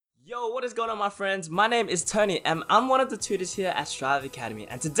what is going on, my friends? My name is Tony and I'm one of the tutors here at Strive Academy,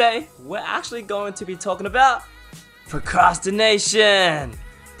 and today we're actually going to be talking about procrastination.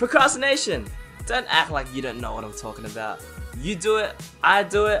 Procrastination. Don't act like you don't know what I'm talking about. You do it, I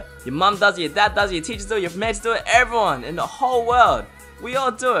do it, your mom does it, your dad does it, your teachers do it, your mates do it, everyone in the whole world. We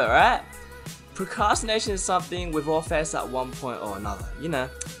all do it, right? Procrastination is something we've all faced at one point or another. You know,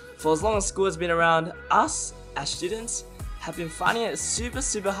 for as long as school has been around, us as students have been finding it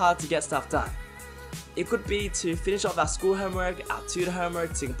super hard to get stuff done. It could be to finish off our school homework, our tutor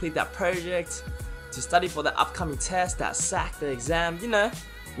homework, to complete that project, to study for the upcoming test, that SAC, the exam. You know,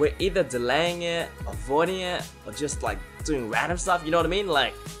 we're either delaying it, avoiding it, or just like doing random stuff, you know what I mean?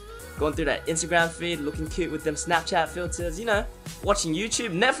 Like going through that Instagram feed, looking cute with them Snapchat filters, you know, watching YouTube,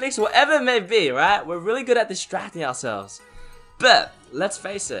 Netflix, whatever it may be, right? We're really good at distracting ourselves. But let's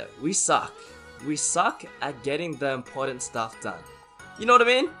face it, we suck. We suck at getting the important stuff done. You know what I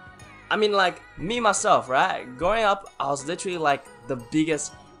mean? I mean, like me myself, right? Growing up, I was literally like the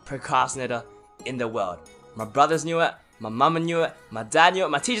biggest procrastinator in the world. My brothers knew it, my mama knew it, my dad knew it,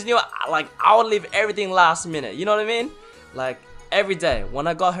 my teachers knew it. Like, I would leave everything last minute, you know what I mean? Like, every day, when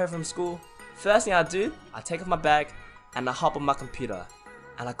I got home from school, first thing I do, I take off my bag and I hop on my computer.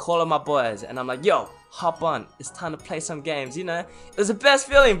 And I call on my boys and I'm like, yo, hop on, it's time to play some games, you know? It was the best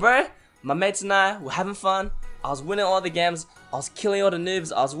feeling, bro. My mates and I were having fun. I was winning all the games. I was killing all the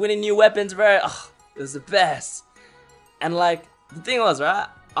noobs. I was winning new weapons, bro. Ugh, it was the best. And like, the thing was, right?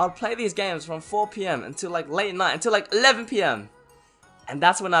 I would play these games from 4 PM until like late night, until like 11 PM. And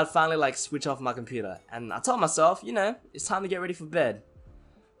that's when I'd finally like switch off my computer. And I told myself, you know, it's time to get ready for bed.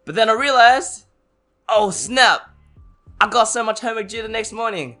 But then I realized, oh snap, I got so much homework due the next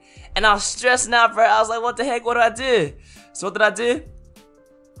morning. And I was stressing out, bro. I was like, what the heck, what do I do? So what did I do?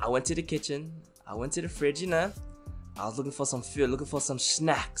 I went to the kitchen, I went to the fridge, you know. I was looking for some food, looking for some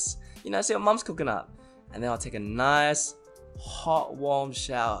snacks. You know, see what mom's cooking up. And then I'll take a nice, hot, warm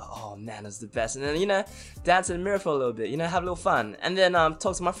shower. Oh man, it's the best. And then, you know, dance in the mirror for a little bit, you know, have a little fun. And then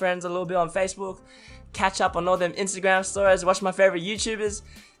talk to my friends a little bit on Facebook, catch up on all them Instagram stories, watch my favorite YouTubers.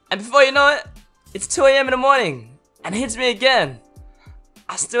 And before you know it, it's 2 AM in the morning. And it hits me again.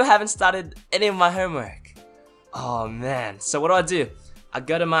 I still haven't started any of my homework. Oh man, so what do? I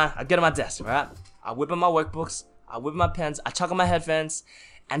go to my desk, right? I whip out my workbooks, I whip my pens, I chuck on my headphones,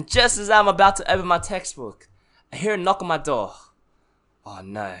 and just as I'm about to open my textbook, I hear a knock on my door. Oh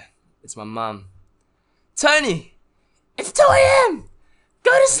no, it's my mum. Tony, it's 2 AM!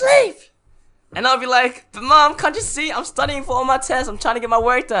 Go to sleep! And I'll be like, but mom, can't you see? I'm studying for all my tests, I'm trying to get my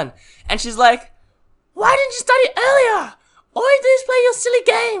work done. And she's like, why didn't you study earlier? All you do is play your silly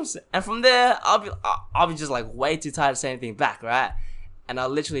games. And from there, I'll be just like way too tired to say anything back, right? And I'll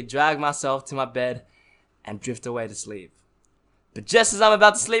literally drag myself to my bed and drift away to sleep. But just as I'm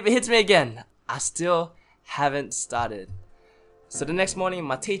about to sleep, it hits me again. I still haven't started. So the next morning,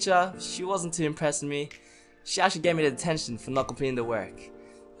 my teacher, she wasn't too impressed with me. She actually gave me the detention for not completing the work. It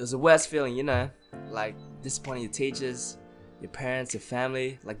was the worst feeling, you know, like disappointing your teachers, your parents, your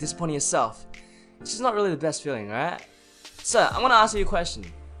family, like disappointing yourself. It's just not really the best feeling, right? So I'm gonna ask you a question.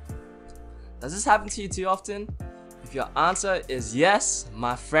 Does this happen to you too often? If your answer is yes,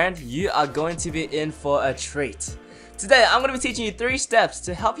 my friend, you are going to be in for a treat. Today, I'm going to be teaching you 3 steps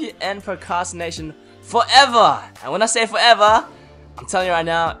to help you end procrastination forever. And when I say forever, I'm telling you right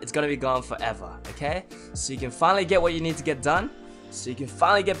now, it's going to be gone forever, okay? So you can finally get what you need to get done, so you can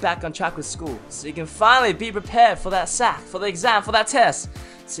finally get back on track with school, so you can finally be prepared for that SAC, for the exam, for that test,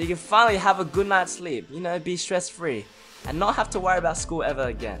 so you can finally have a good night's sleep, you know, be stress-free, and not have to worry about school ever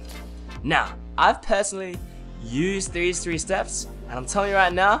again. Now, I've personally use these 3 steps, and I'm telling you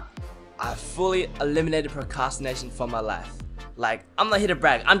right now, I've fully eliminated procrastination from my life. Like, I'm not here to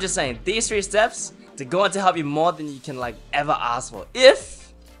brag, I'm just saying these 3 steps, they're going to help you more than you can like ever ask for,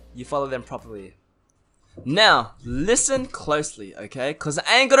 if you follow them properly. Now, listen closely, okay? Cause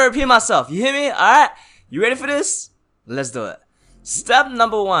I ain't gonna repeat myself, you hear me? Alright? You ready for this? Let's do it. Step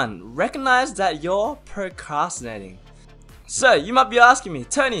number 1, recognize that you're procrastinating. So, you might be asking me,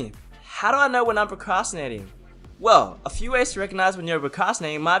 Tony, how do I know when I'm procrastinating? Well, a few ways to recognize when you're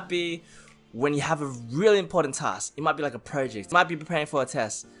procrastinating might be when you have a really important task. It might be like a project. You might be preparing for a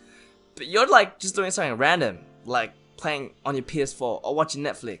test. But you're like just doing something random, like playing on your PS4 or watching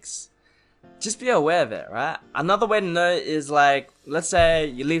Netflix. Just be aware of it, right? Another way to know is like, let's say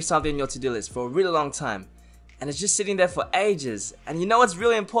you leave something in your to-do list for a really long time and it's just sitting there for ages and you know it's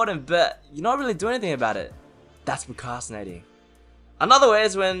really important but you're not really doing anything about it. That's procrastinating. Another way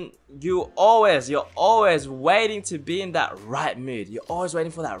is when you're always waiting to be in that right mood. You're always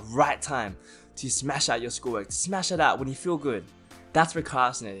waiting for that right time to smash out your schoolwork, to smash it out when you feel good. That's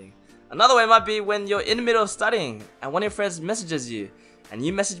procrastinating. Another way might be when you're in the middle of studying and one of your friends messages you and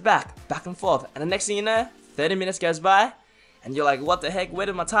you message back and forth, and the next thing you know, 30 minutes goes by and you're like, what the heck, where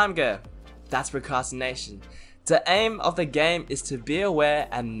did my time go? That's procrastination. The aim of the game is to be aware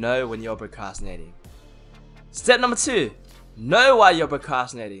and know when you're procrastinating. Step number 2, know why you're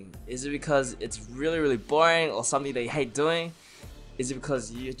procrastinating. Is it because it's really boring or something that you hate doing? Is it because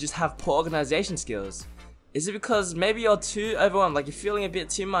you just have poor organization skills? Is it because maybe you're too overwhelmed, like you're feeling a bit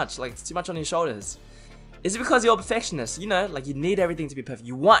too much, like it's too much on your shoulders? Is it because you're a perfectionist, you know, like you need everything to be perfect,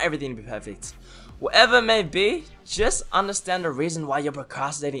 you want everything to be perfect? Whatever it may be, just understand the reason why you're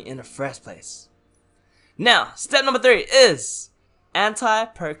procrastinating in the first place. Now, step number 3 is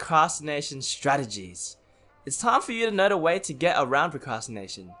anti-procrastination strategies. It's time for you to know the way to get around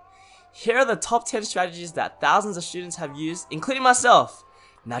procrastination. Here are the top 10 strategies that thousands of students have used, including myself.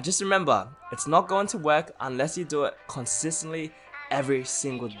 Now just remember, it's not going to work unless you do it consistently every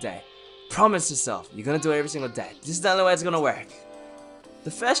single day. Promise yourself, you're going to do it every single day. This is the only way it's going to work.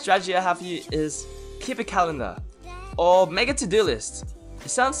 The first strategy I have for you is keep a calendar or make a to-do list. It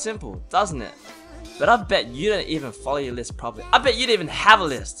sounds simple, doesn't it? But I bet you don't even follow your list properly. I bet you don't even have a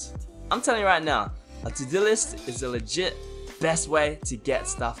list. I'm telling you right now, a to-do list is a legit best way to get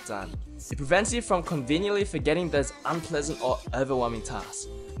stuff done. It prevents you from conveniently forgetting those unpleasant or overwhelming tasks.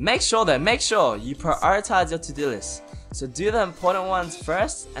 Make sure you prioritize your to-do list. So do the important ones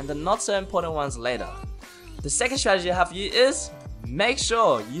first and the not so important ones later. The second strategy I have for you is make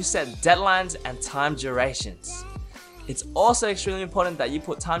sure you set deadlines and time durations. It's also extremely important that you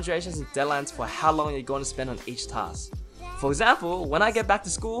put time durations and deadlines for how long you're going to spend on each task. For example, when I get back to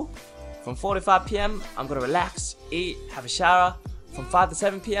school, from 4 to 5 p.m, I'm going to relax, eat, have a shower. From 5 to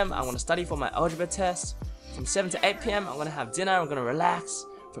 7 p.m, I'm going to study for my algebra test. From 7 to 8 p.m, I'm going to have dinner, I'm going to relax.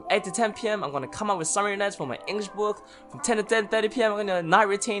 From 8 to 10 p.m, I'm going to come up with summary notes for my English book. From 10 to 10:30 p.m, I'm going to night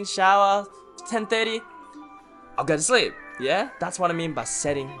routine, shower. 10:30, I'll go to sleep. Yeah, that's what I mean by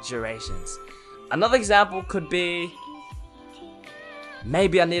setting durations. Another example could be,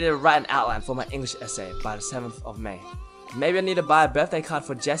 maybe I need to write an outline for my English essay by the 7th of May. Maybe I need to buy a birthday card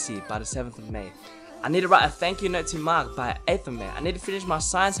for Jessie by the 7th of May. I need to write a thank you note to Mark by 8th of May. I need to finish my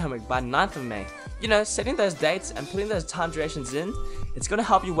science homework by 9th of May. You know, setting those dates and putting those time durations in, it's going to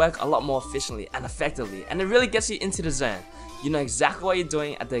help you work a lot more efficiently and effectively, and it really gets you into the zone. You know exactly what you're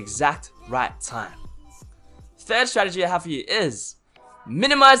doing at the exact right time. Third strategy I have for you is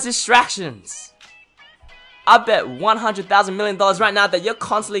minimize distractions. I bet $100,000 million right now that you're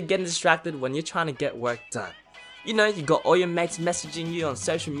constantly getting distracted when you're trying to get work done. You know, you got all your mates messaging you on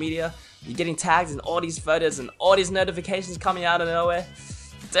social media, you're getting tagged in all these photos and all these notifications coming out of nowhere.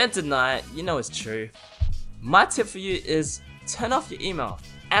 Don't deny it, you know it's true. My tip for you is turn off your email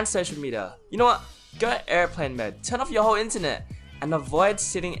and social media. You know what? Go airplane mode, turn off your whole internet, and avoid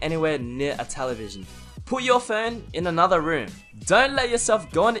sitting anywhere near a television. Put your phone in another room. Don't let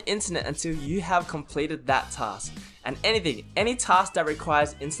yourself go on the internet until you have completed that task. And any task that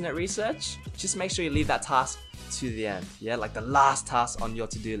requires internet research, just make sure you leave that task to the end. Yeah, like the last task on your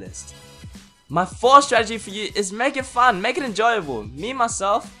to-do list. My fourth strategy for you is make it fun, make it enjoyable. Me,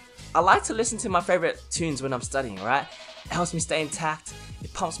 myself, I like to listen to my favorite tunes when I'm studying, right? It helps me stay intact,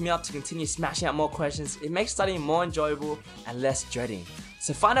 it pumps me up to continue smashing out more questions, it makes studying more enjoyable and less dreading.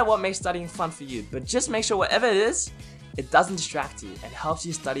 So find out what makes studying fun for you, but just make sure whatever it is, it doesn't distract you and helps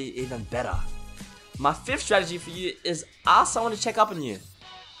you study even better. My fifth strategy for you is ask someone to check up on you.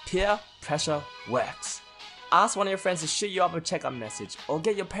 Peer pressure works. Ask one of your friends to shoot you up a check-up message, or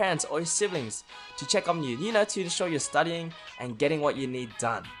get your parents or your siblings to check on you, you know, to ensure you're studying and getting what you need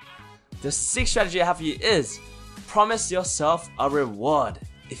done. The sixth strategy I have for you is promise yourself a reward.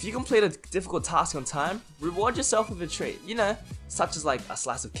 If you complete a difficult task on time, reward yourself with a treat, you know, such as like a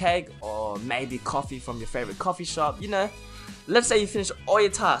slice of cake or maybe coffee from your favorite coffee shop, you know. Let's say you finish all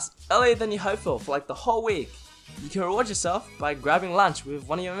your tasks earlier than you hoped for like the whole week. You can reward yourself by grabbing lunch with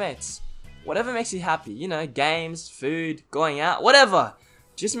one of your mates. Whatever makes you happy, you know, games, food, going out, whatever.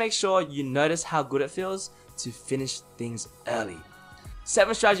 Just make sure you notice how good it feels to finish things early.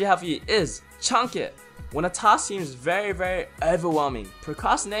 Seventh strategy I have for you is chunk it. When a task seems very overwhelming,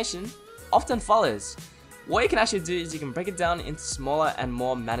 procrastination often follows. What you can actually do is you can break it down into smaller and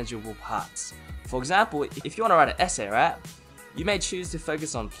more manageable parts. For example, if you want to write an essay, right? You may choose to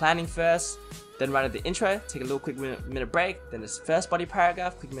focus on planning first, then write the intro, take a little quick minute break, then this first body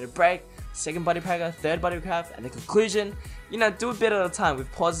paragraph, quick minute break, second body paragraph, third body paragraph, and the conclusion. You know, do a bit at a time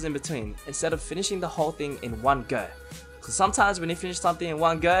with pauses in between instead of finishing the whole thing in one go. Because sometimes when you finish something in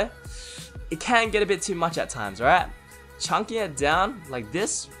one go, it can get a bit too much at times, right? Chunking it down like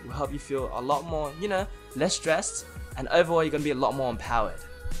this will help you feel a lot more, you know, less stressed, and overall you're going to be a lot more empowered.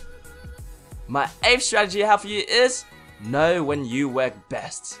 My 8th strategy I have for you is know when you work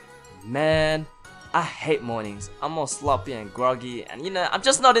best. Man, I hate mornings. I'm all sloppy and groggy, and you know, I'm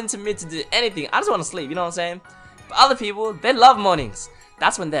just not into mood to do anything. I just want to sleep, you know what I'm saying? But other people, they love mornings.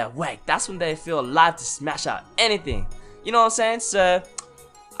 That's when they're awake. That's when they feel alive to smash out anything. You know what I'm saying? So,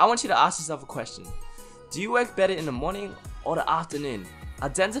 I want you to ask yourself a question. Do you work better in the morning or the afternoon?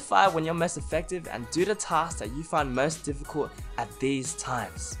 Identify when you're most effective and do the tasks that you find most difficult at these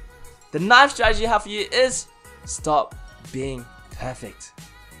times. The 9th strategy I have for you is stop being perfect.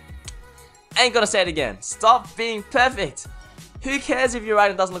 I ain't gonna say it again. Stop being perfect. Who cares if your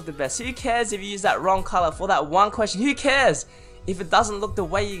writing doesn't look the best? Who cares if you use that wrong color for that one question? Who cares if it doesn't look the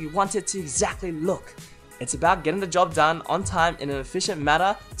way you want it to exactly look? It's about getting the job done on time in an efficient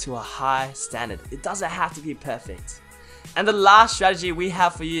manner to a high standard. It doesn't have to be perfect. And the last strategy we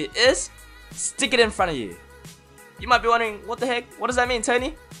have for you is stick it in front of you. You might be wondering, what the heck? What does that mean,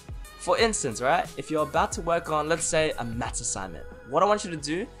 Tony? For instance, right? If you're about to work on, let's say, a maths assignment, what I want you to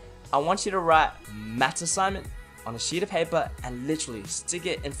do, I want you to write maths assignment on a sheet of paper and literally stick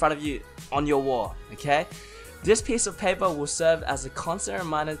it in front of you on your wall, okay? This piece of paper will serve as a constant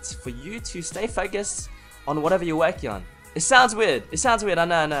reminder for you to stay focused on whatever you're working on. It sounds weird, I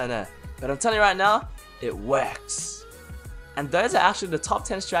know. But I'm telling you right now, it works. And those are actually the top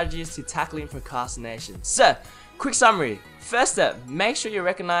 10 strategies to tackling procrastination. So, quick summary. First step, make sure you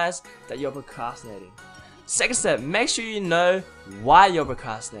recognize that you're procrastinating. Second step, make sure you know why you're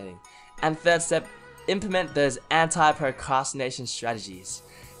procrastinating. And third step, implement those anti-procrastination strategies.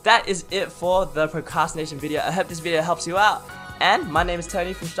 That is it for the procrastination video. I hope this video helps you out. And my name is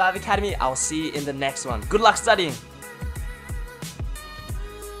Tony from Strive Academy. I'll see you in the next one. Good luck studying.